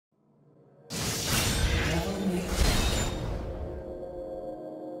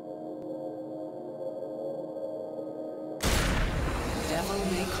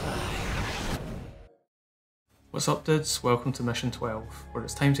What's up dudes, welcome to mission 12, where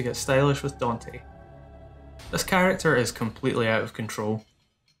it's time to get stylish with Dante. This character is completely out of control.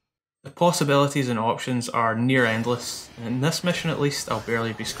 The possibilities and options are near endless, and in this mission at least I'll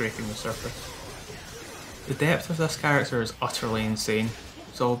barely be scraping the surface. The depth of this character is utterly insane,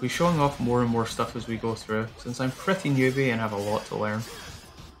 so I'll be showing off more and more stuff as we go through, since I'm pretty newbie and have a lot to learn.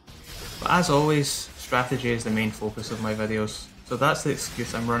 But as always, strategy is the main focus of my videos, so that's the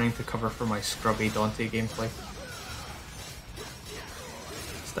excuse I'm running to cover for my scrubby Dante gameplay.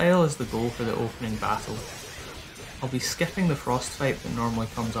 Style is the goal for the opening battle. I'll be skipping the frost fight that normally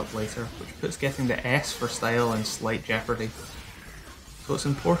comes up later, which puts getting the S for style in slight jeopardy. So it's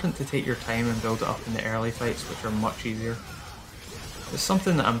important to take your time and build it up in the early fights, which are much easier. It's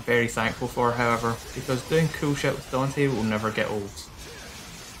something that I'm very thankful for, however, because doing cool shit with Dante will never get old.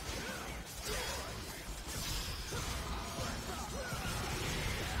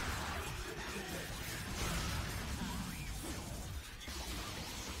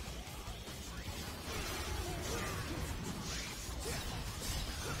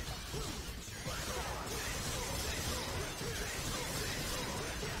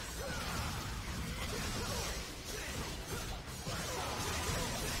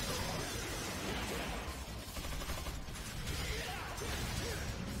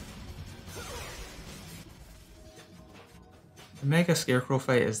 The Mega Scarecrow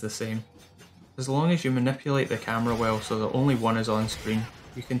fight is the same. As long as you manipulate the camera well so that only one is on screen,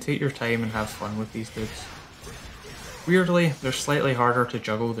 you can take your time and have fun with these dudes. Weirdly, they're slightly harder to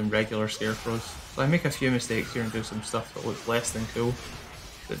juggle than regular Scarecrows, so I make a few mistakes here and do some stuff that looks less than cool.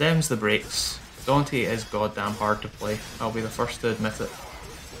 But them's the breaks. Dante is goddamn hard to play, I'll be the first to admit it.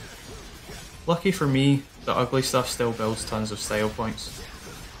 Lucky for me, the ugly stuff still builds tons of style points.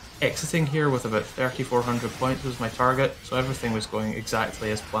 Exiting here with about 3400 points was my target, so everything was going exactly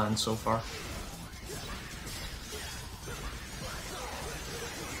as planned so far.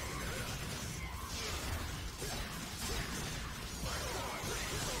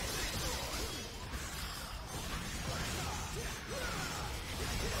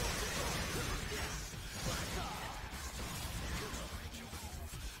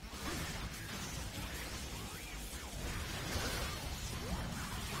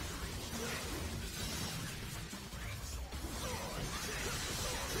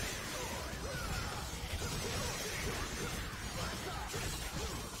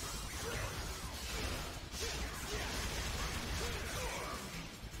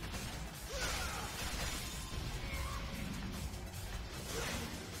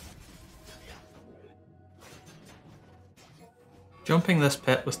 Jumping this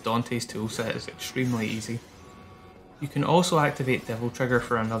pit with Dante's toolset is extremely easy. You can also activate Devil Trigger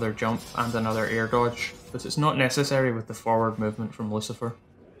for another jump and another air dodge, but it's not necessary with the forward movement from Lucifer.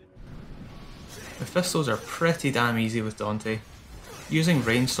 Mephistos are pretty damn easy with Dante. Using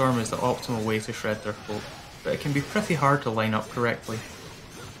Rainstorm is the optimal way to shred their cloak, but it can be pretty hard to line up correctly.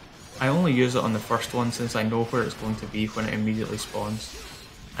 I only use it on the first one since I know where it's going to be when it immediately spawns,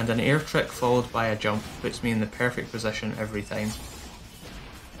 and an air trick followed by a jump puts me in the perfect position every time.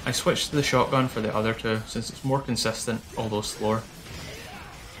 I switched to the shotgun for the other two since it's more consistent, although slower.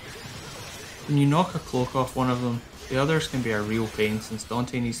 When you knock a cloak off one of them, the others can be a real pain since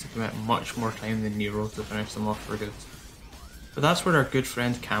Dante needs to commit much more time than Nero to finish them off for good. But that's where our good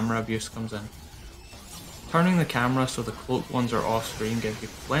friend camera abuse comes in. Turning the camera so the cloaked ones are off screen gives you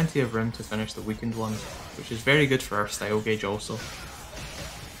plenty of room to finish the weakened ones, which is very good for our style gauge also.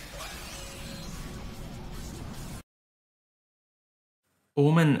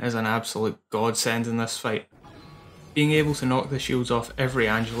 Omen is an absolute godsend in this fight. Being able to knock the shields off every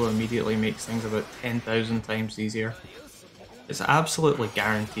Angelo immediately makes things about 10,000 times easier. It's absolutely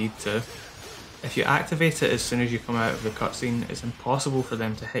guaranteed too. If you activate it as soon as you come out of the cutscene, it's impossible for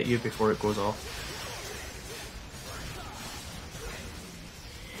them to hit you before it goes off.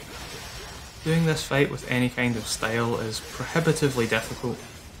 Doing this fight with any kind of style is prohibitively difficult.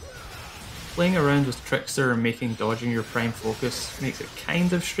 Playing around with Trickster and making dodging your prime focus makes it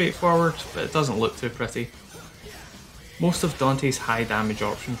kind of straightforward, but it doesn't look too pretty. Most of Dante's high damage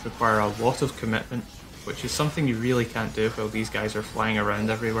options require a lot of commitment, which is something you really can't do while these guys are flying around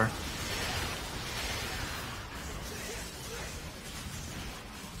everywhere.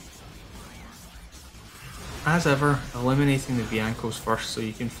 As ever, eliminating the Biancos first so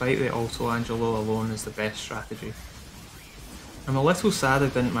you can fight the Alto Angelo alone is the best strategy. I'm a little sad I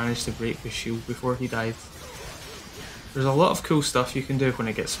didn't manage to break his shield before he died. There's a lot of cool stuff you can do when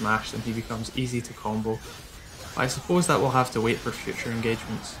it gets smashed and he becomes easy to combo, but I suppose that will have to wait for future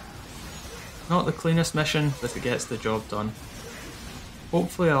engagements. Not the cleanest mission, but it gets the job done.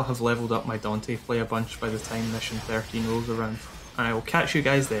 Hopefully I'll have leveled up my Dante play a bunch by the time mission 13 rolls around, and I will catch you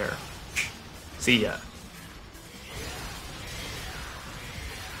guys there. See ya.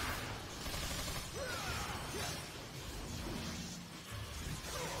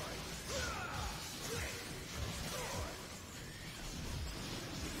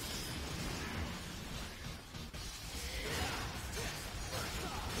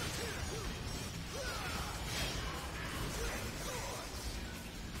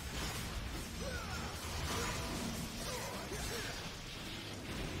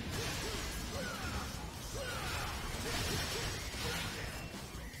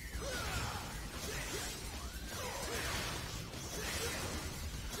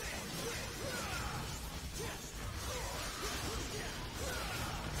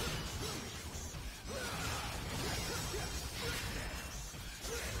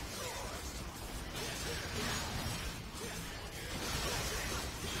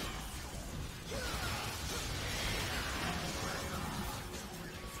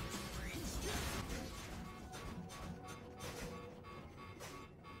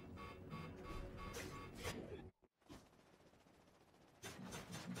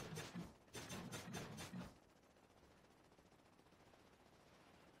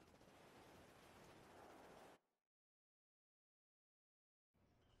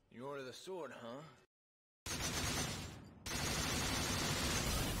 You ordered the sword, huh?